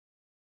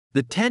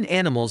The 10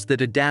 animals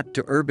that adapt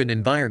to urban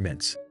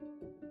environments.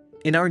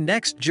 In our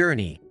next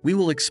journey, we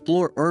will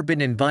explore urban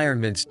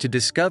environments to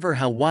discover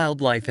how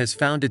wildlife has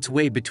found its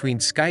way between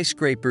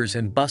skyscrapers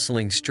and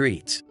bustling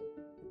streets.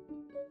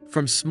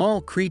 From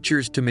small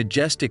creatures to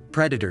majestic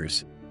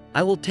predators,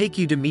 I will take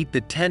you to meet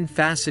the 10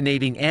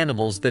 fascinating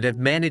animals that have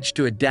managed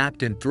to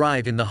adapt and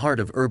thrive in the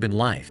heart of urban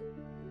life.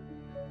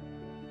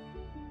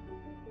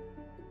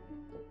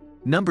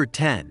 Number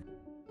 10.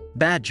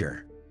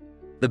 Badger.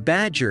 The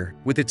badger,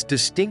 with its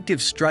distinctive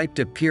striped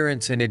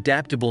appearance and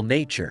adaptable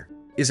nature,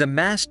 is a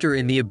master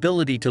in the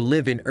ability to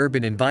live in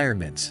urban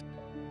environments.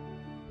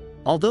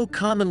 Although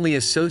commonly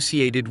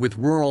associated with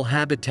rural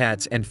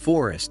habitats and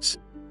forests,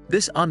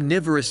 this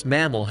omnivorous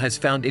mammal has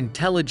found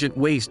intelligent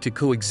ways to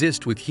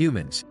coexist with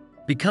humans,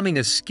 becoming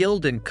a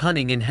skilled and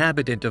cunning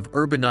inhabitant of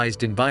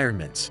urbanized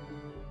environments.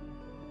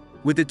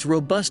 With its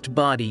robust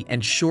body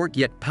and short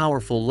yet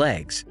powerful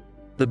legs,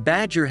 the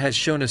badger has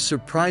shown a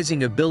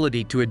surprising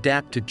ability to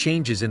adapt to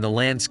changes in the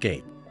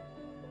landscape.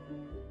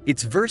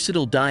 Its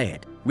versatile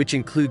diet, which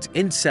includes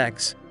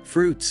insects,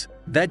 fruits,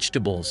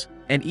 vegetables,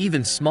 and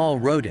even small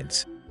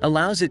rodents,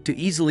 allows it to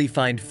easily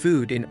find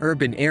food in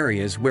urban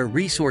areas where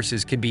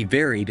resources can be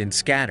varied and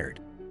scattered.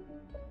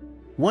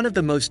 One of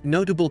the most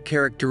notable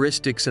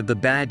characteristics of the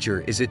badger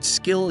is its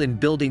skill in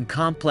building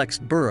complex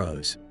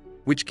burrows,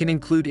 which can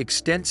include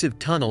extensive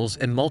tunnels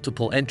and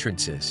multiple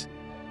entrances.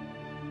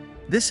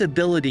 This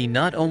ability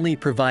not only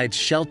provides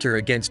shelter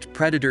against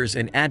predators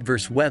and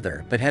adverse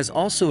weather but has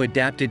also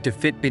adapted to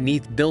fit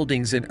beneath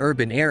buildings in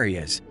urban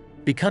areas,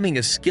 becoming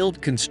a skilled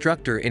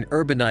constructor in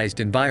urbanized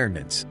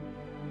environments.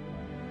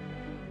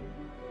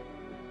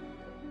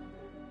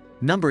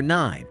 Number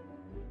 9.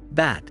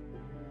 Bat.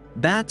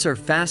 Bats are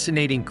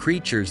fascinating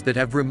creatures that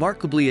have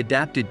remarkably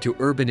adapted to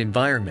urban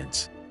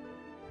environments.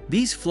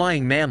 These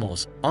flying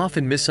mammals,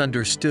 often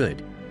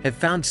misunderstood, have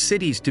found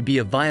cities to be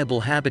a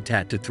viable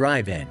habitat to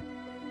thrive in.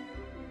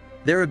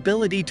 Their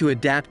ability to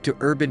adapt to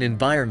urban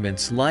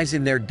environments lies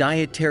in their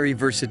dietary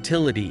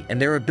versatility and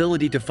their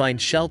ability to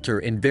find shelter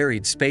in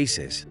varied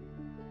spaces.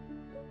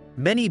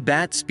 Many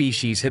bat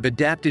species have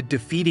adapted to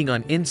feeding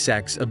on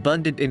insects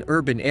abundant in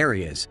urban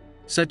areas,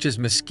 such as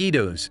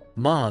mosquitoes,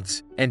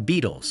 moths, and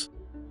beetles.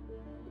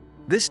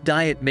 This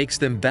diet makes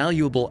them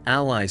valuable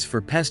allies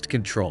for pest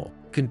control,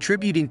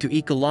 contributing to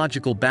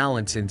ecological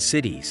balance in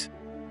cities.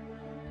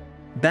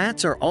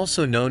 Bats are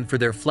also known for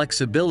their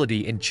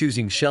flexibility in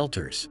choosing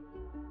shelters.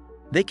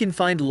 They can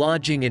find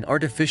lodging in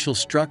artificial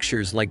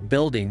structures like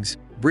buildings,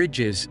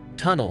 bridges,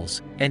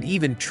 tunnels, and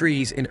even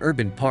trees in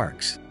urban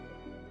parks.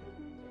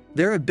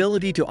 Their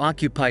ability to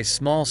occupy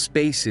small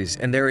spaces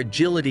and their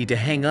agility to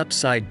hang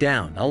upside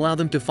down allow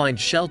them to find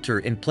shelter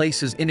in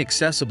places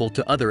inaccessible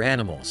to other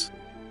animals.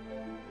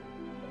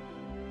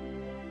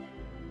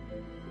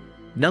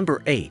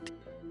 Number 8.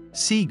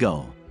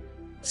 Seagull.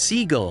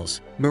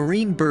 Seagulls,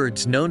 marine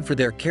birds known for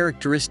their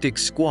characteristic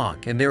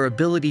squawk and their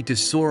ability to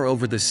soar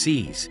over the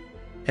seas,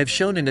 have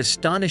shown an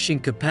astonishing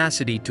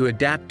capacity to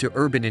adapt to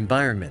urban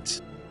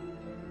environments.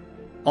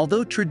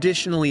 Although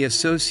traditionally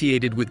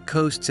associated with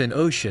coasts and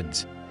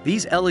oceans,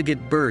 these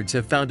elegant birds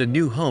have found a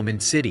new home in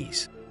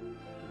cities.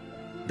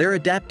 Their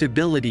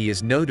adaptability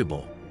is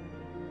notable.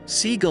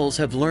 Seagulls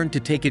have learned to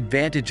take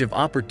advantage of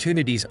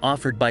opportunities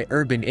offered by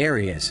urban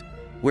areas,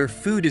 where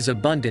food is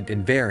abundant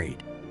and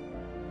varied.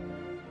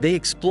 They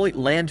exploit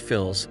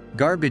landfills,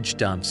 garbage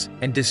dumps,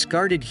 and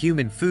discarded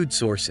human food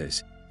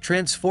sources,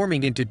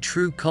 transforming into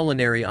true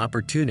culinary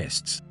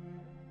opportunists.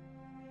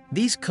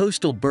 These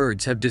coastal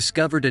birds have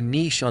discovered a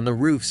niche on the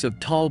roofs of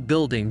tall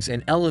buildings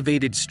and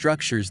elevated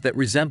structures that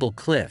resemble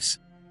cliffs,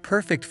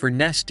 perfect for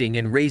nesting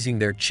and raising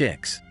their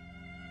chicks.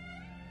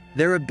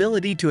 Their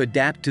ability to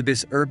adapt to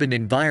this urban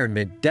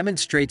environment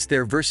demonstrates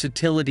their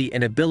versatility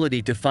and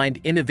ability to find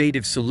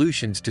innovative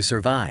solutions to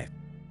survive.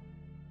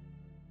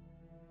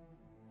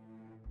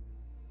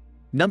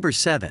 Number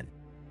 7.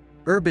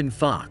 Urban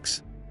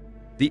fox.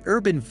 The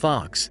urban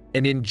fox,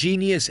 an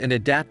ingenious and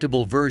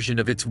adaptable version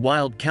of its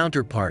wild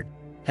counterpart,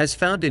 has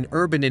found in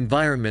urban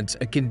environments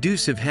a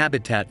conducive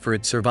habitat for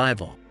its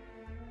survival.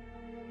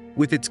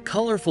 With its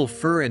colorful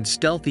fur and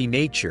stealthy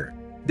nature,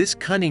 this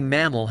cunning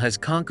mammal has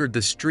conquered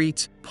the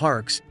streets,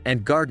 parks,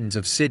 and gardens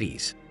of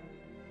cities.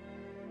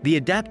 The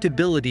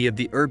adaptability of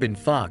the urban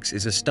fox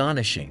is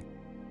astonishing.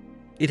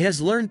 It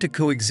has learned to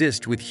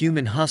coexist with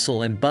human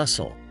hustle and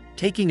bustle,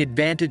 taking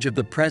advantage of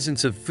the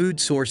presence of food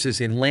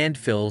sources in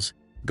landfills,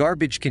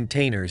 garbage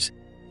containers,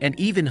 and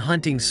even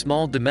hunting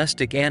small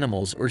domestic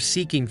animals or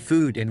seeking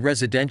food in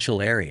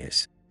residential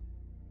areas.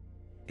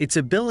 Its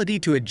ability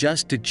to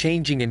adjust to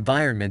changing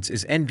environments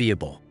is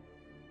enviable.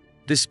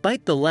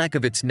 Despite the lack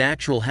of its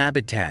natural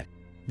habitat,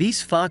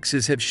 these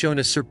foxes have shown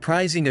a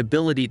surprising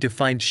ability to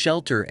find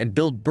shelter and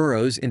build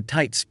burrows in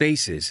tight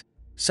spaces,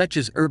 such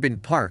as urban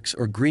parks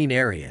or green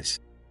areas.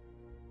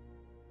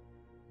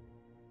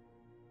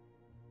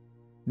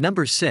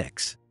 Number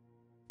 6.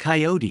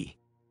 Coyote.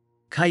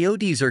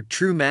 Coyotes are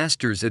true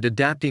masters at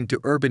adapting to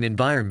urban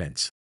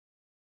environments.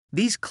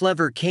 These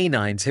clever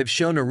canines have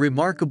shown a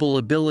remarkable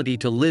ability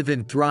to live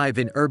and thrive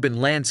in urban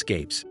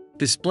landscapes,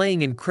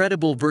 displaying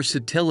incredible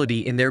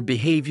versatility in their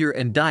behavior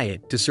and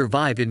diet to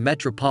survive in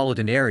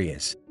metropolitan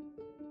areas.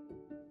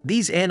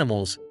 These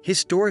animals,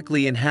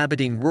 historically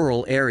inhabiting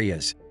rural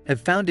areas, have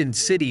found in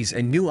cities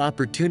a new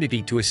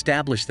opportunity to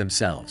establish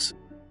themselves.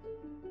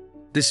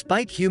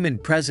 Despite human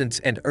presence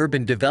and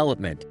urban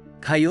development,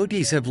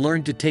 coyotes have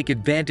learned to take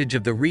advantage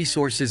of the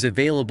resources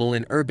available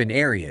in urban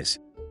areas,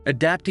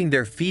 adapting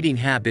their feeding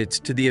habits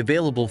to the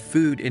available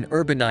food in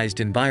urbanized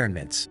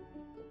environments.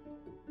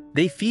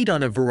 They feed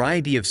on a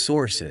variety of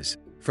sources,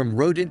 from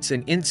rodents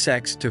and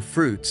insects to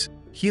fruits,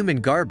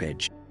 human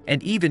garbage,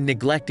 and even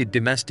neglected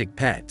domestic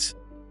pets.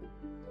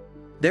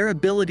 Their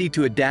ability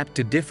to adapt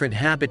to different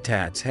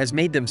habitats has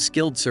made them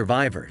skilled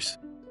survivors.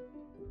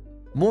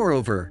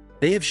 Moreover,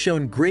 they have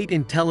shown great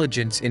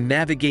intelligence in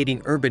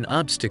navigating urban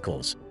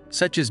obstacles,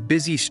 such as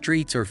busy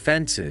streets or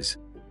fences,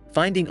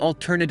 finding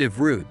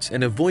alternative routes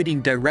and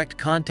avoiding direct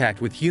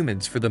contact with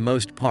humans for the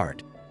most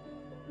part.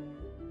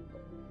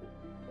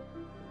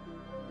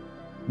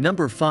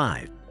 Number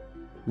 5.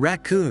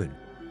 Raccoon.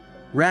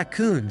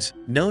 Raccoons,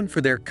 known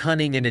for their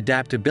cunning and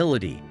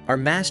adaptability, are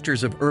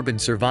masters of urban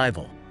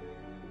survival.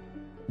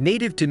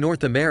 Native to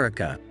North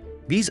America,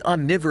 these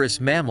omnivorous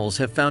mammals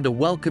have found a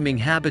welcoming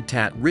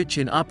habitat rich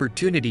in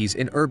opportunities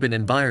in urban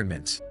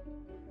environments.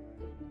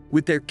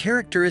 With their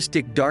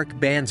characteristic dark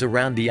bands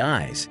around the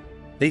eyes,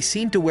 they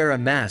seem to wear a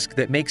mask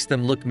that makes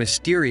them look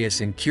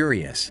mysterious and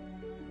curious.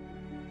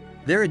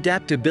 Their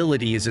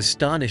adaptability is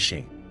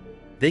astonishing.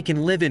 They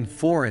can live in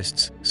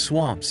forests,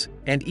 swamps,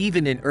 and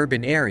even in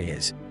urban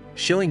areas,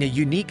 showing a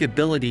unique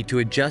ability to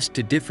adjust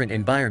to different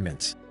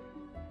environments.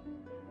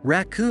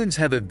 Raccoons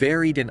have a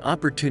varied and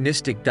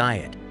opportunistic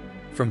diet,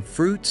 from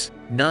fruits,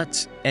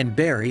 nuts, and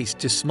berries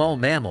to small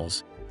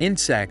mammals,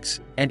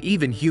 insects, and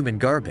even human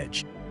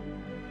garbage.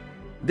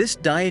 This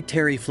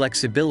dietary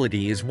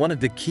flexibility is one of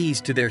the keys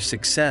to their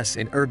success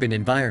in urban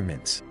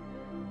environments.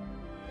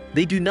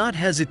 They do not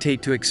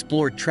hesitate to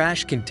explore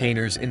trash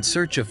containers in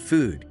search of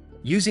food,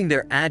 using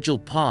their agile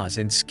paws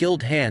and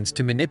skilled hands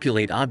to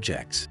manipulate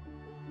objects.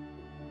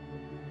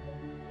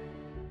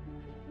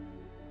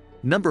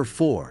 Number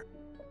 4.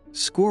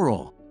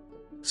 Squirrel.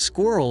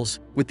 Squirrels,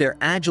 with their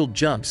agile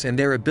jumps and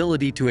their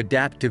ability to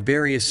adapt to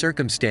various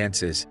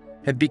circumstances,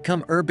 have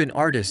become urban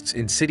artists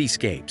in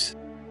cityscapes.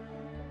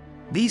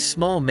 These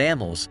small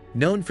mammals,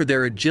 known for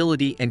their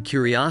agility and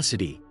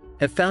curiosity,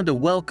 have found a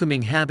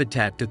welcoming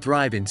habitat to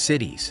thrive in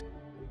cities.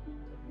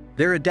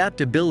 Their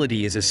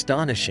adaptability is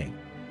astonishing.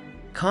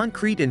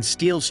 Concrete and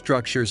steel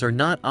structures are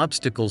not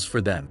obstacles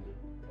for them,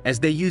 as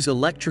they use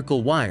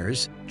electrical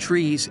wires,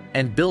 trees,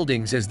 and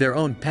buildings as their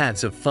own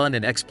paths of fun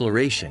and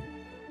exploration.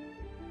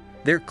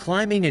 Their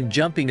climbing and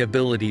jumping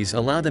abilities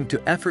allow them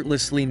to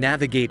effortlessly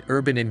navigate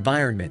urban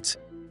environments,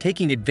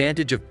 taking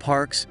advantage of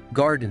parks,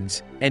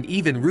 gardens, and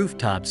even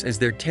rooftops as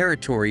their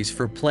territories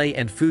for play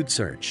and food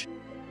search.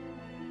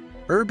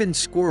 Urban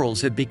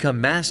squirrels have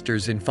become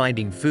masters in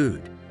finding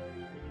food.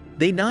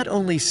 They not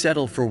only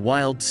settle for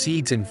wild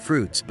seeds and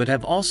fruits but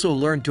have also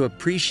learned to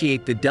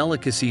appreciate the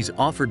delicacies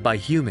offered by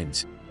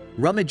humans,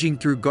 rummaging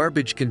through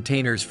garbage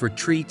containers for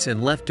treats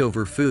and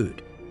leftover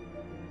food.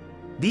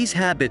 These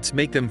habits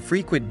make them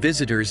frequent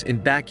visitors in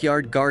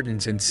backyard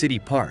gardens and city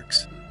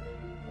parks.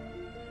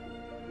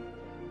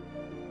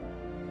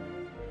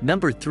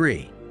 Number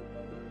 3.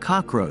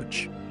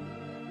 Cockroach.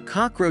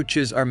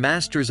 Cockroaches are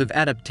masters of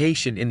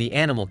adaptation in the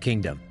animal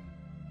kingdom.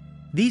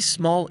 These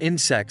small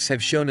insects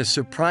have shown a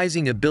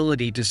surprising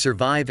ability to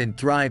survive and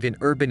thrive in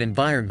urban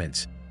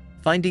environments,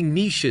 finding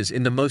niches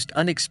in the most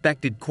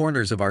unexpected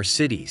corners of our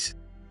cities.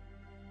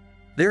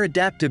 Their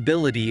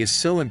adaptability is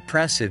so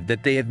impressive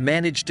that they have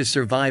managed to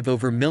survive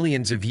over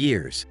millions of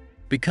years,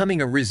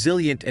 becoming a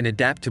resilient and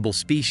adaptable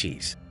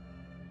species.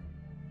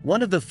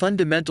 One of the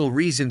fundamental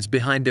reasons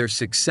behind their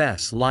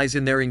success lies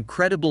in their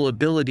incredible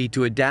ability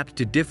to adapt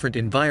to different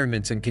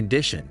environments and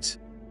conditions.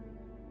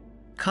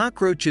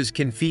 Cockroaches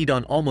can feed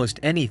on almost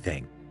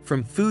anything,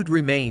 from food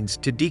remains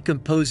to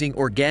decomposing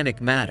organic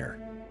matter,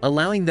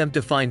 allowing them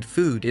to find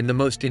food in the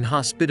most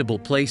inhospitable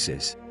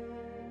places.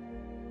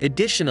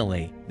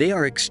 Additionally, they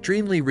are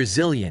extremely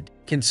resilient,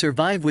 can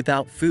survive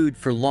without food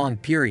for long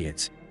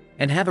periods,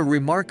 and have a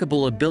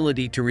remarkable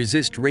ability to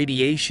resist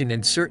radiation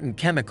and certain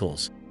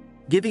chemicals,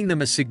 giving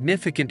them a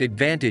significant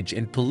advantage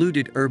in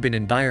polluted urban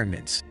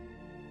environments.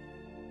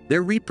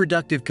 Their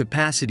reproductive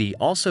capacity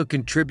also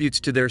contributes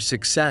to their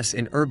success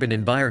in urban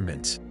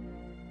environments.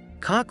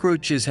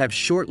 Cockroaches have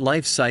short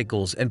life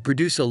cycles and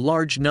produce a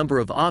large number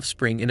of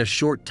offspring in a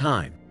short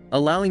time,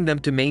 allowing them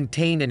to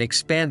maintain and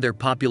expand their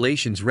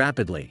populations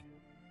rapidly.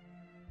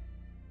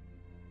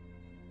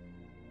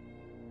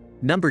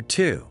 Number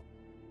 2.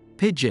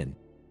 Pigeon.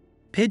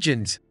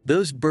 Pigeons,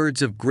 those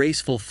birds of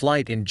graceful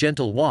flight and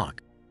gentle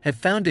walk, have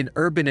found in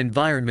urban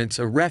environments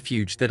a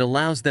refuge that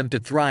allows them to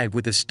thrive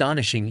with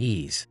astonishing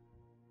ease.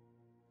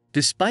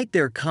 Despite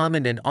their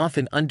common and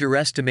often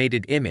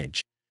underestimated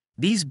image,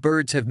 these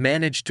birds have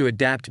managed to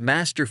adapt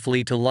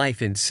masterfully to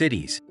life in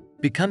cities,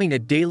 becoming a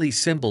daily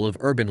symbol of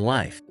urban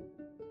life.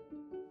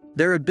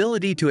 Their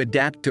ability to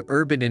adapt to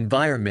urban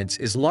environments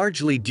is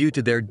largely due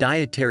to their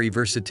dietary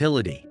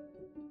versatility.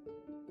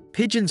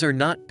 Pigeons are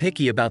not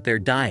picky about their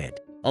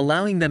diet,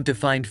 allowing them to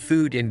find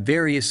food in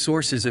various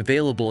sources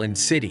available in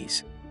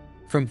cities,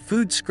 from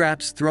food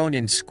scraps thrown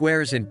in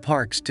squares in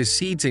parks to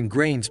seeds and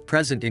grains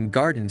present in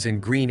gardens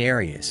and green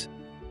areas.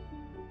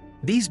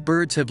 These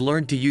birds have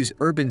learned to use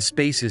urban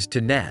spaces to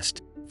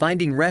nest,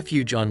 finding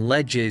refuge on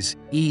ledges,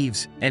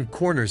 eaves, and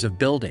corners of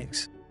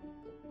buildings.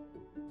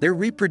 Their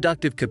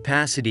reproductive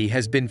capacity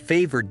has been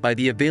favored by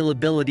the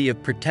availability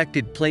of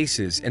protected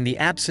places and the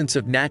absence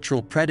of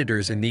natural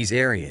predators in these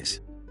areas.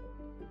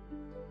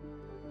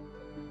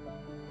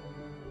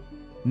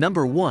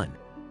 Number 1.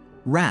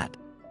 Rat.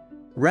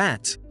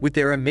 Rats, with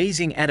their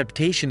amazing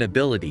adaptation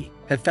ability,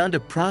 have found a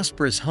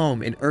prosperous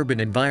home in urban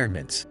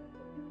environments.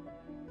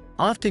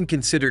 Often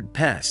considered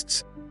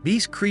pests,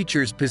 these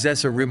creatures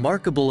possess a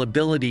remarkable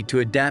ability to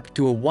adapt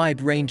to a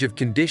wide range of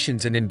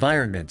conditions and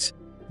environments,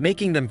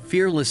 making them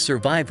fearless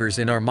survivors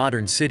in our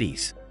modern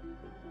cities.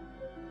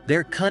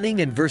 Their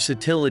cunning and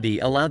versatility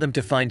allow them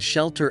to find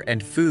shelter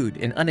and food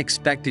in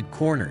unexpected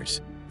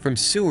corners, from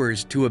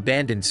sewers to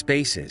abandoned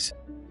spaces.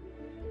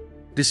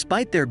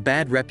 Despite their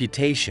bad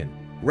reputation,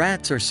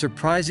 rats are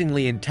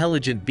surprisingly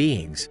intelligent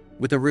beings,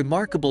 with a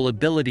remarkable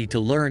ability to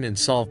learn and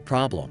solve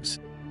problems.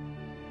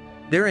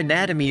 Their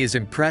anatomy is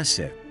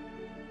impressive.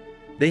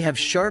 They have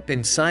sharp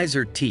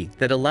incisor teeth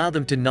that allow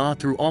them to gnaw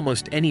through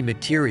almost any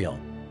material,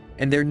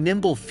 and their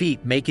nimble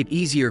feet make it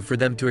easier for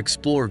them to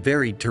explore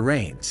varied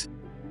terrains.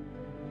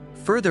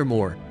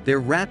 Furthermore, their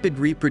rapid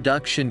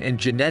reproduction and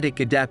genetic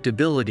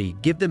adaptability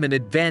give them an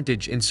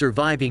advantage in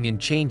surviving in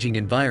changing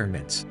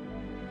environments.